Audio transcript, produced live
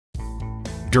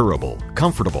Durable,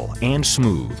 comfortable, and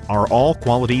smooth are all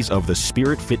qualities of the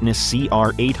Spirit Fitness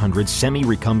CR800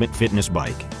 semi-recumbent fitness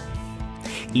bike.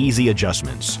 Easy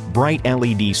adjustments, bright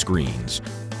LED screens,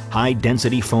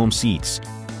 high-density foam seats,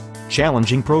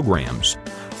 challenging programs,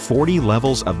 40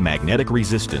 levels of magnetic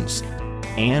resistance,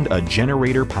 and a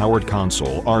generator-powered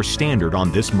console are standard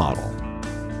on this model.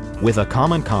 With a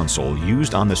common console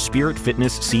used on the Spirit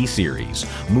Fitness C-Series,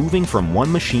 moving from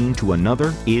one machine to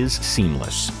another is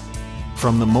seamless.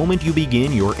 From the moment you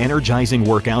begin your energizing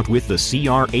workout with the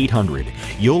CR800,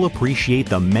 you'll appreciate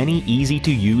the many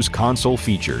easy-to-use console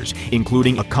features,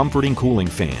 including a comforting cooling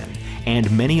fan, and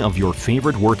many of your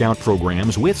favorite workout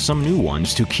programs with some new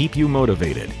ones to keep you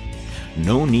motivated.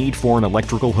 No need for an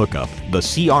electrical hookup. The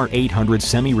CR800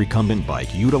 semi-recumbent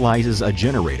bike utilizes a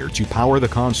generator to power the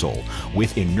console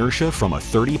with inertia from a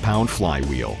 30-pound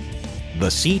flywheel.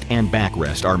 The seat and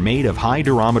backrest are made of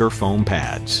high-durometer foam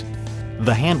pads.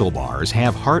 The handlebars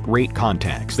have heart rate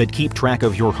contacts that keep track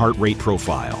of your heart rate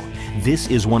profile. This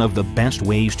is one of the best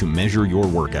ways to measure your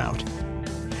workout.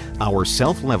 Our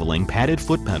self-leveling padded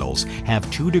foot pedals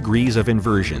have 2 degrees of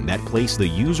inversion that place the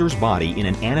user's body in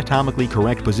an anatomically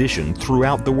correct position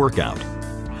throughout the workout.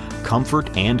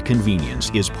 Comfort and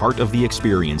convenience is part of the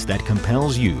experience that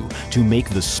compels you to make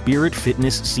the Spirit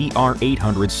Fitness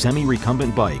CR800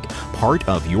 semi-recumbent bike part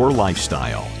of your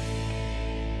lifestyle.